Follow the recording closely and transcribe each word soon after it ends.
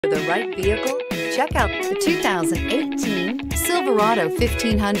For the right vehicle, check out the 2018 Silverado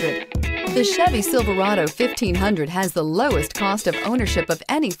 1500. The Chevy Silverado 1500 has the lowest cost of ownership of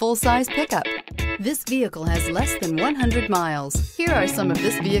any full-size pickup. This vehicle has less than 100 miles. Here are some of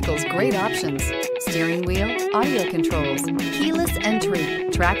this vehicle's great options: steering wheel audio controls, keyless entry,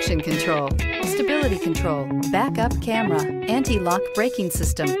 traction control, stability control, backup camera, anti-lock braking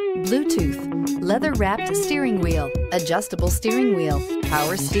system, Bluetooth, leather-wrapped steering wheel, adjustable steering wheel,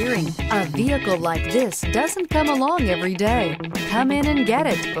 power steering. A vehicle like this doesn't come along every day. Come in and get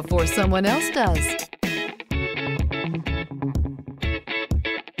it before someone else does.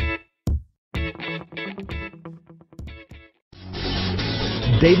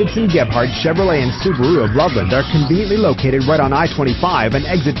 Davidson-Gebhardt Chevrolet and Subaru of Loveland are conveniently located right on I-25 and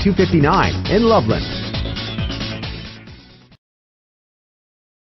exit 259 in Loveland.